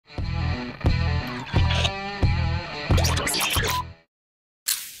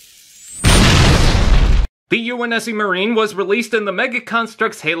The UNSC Marine was released in the Mega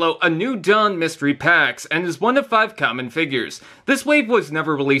Construx Halo A New Dawn mystery packs and is one of 5 common figures. This wave was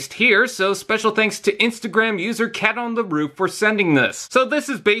never released here, so special thanks to Instagram user Cat on the Roof for sending this. So this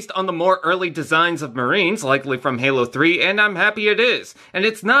is based on the more early designs of Marines, likely from Halo 3, and I'm happy it is. And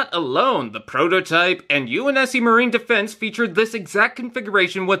it's not alone. The prototype and UNSC Marine Defense featured this exact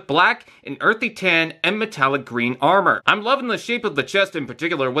configuration with black, an earthy tan, and metallic green armor. I'm loving the shape of the chest in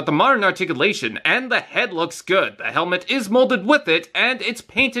particular with the modern articulation, and the head looks good. The helmet is molded with it, and it's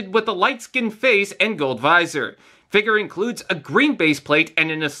painted with a light-skinned face and gold visor. Figure includes a green base plate and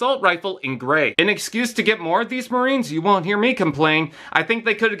an assault rifle in gray. An excuse to get more of these Marines? You won't hear me complain. I think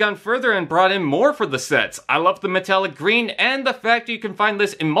they could have gone further and brought in more for the sets. I love the metallic green, and the fact you can find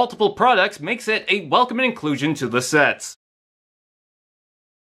this in multiple products makes it a welcome inclusion to the sets.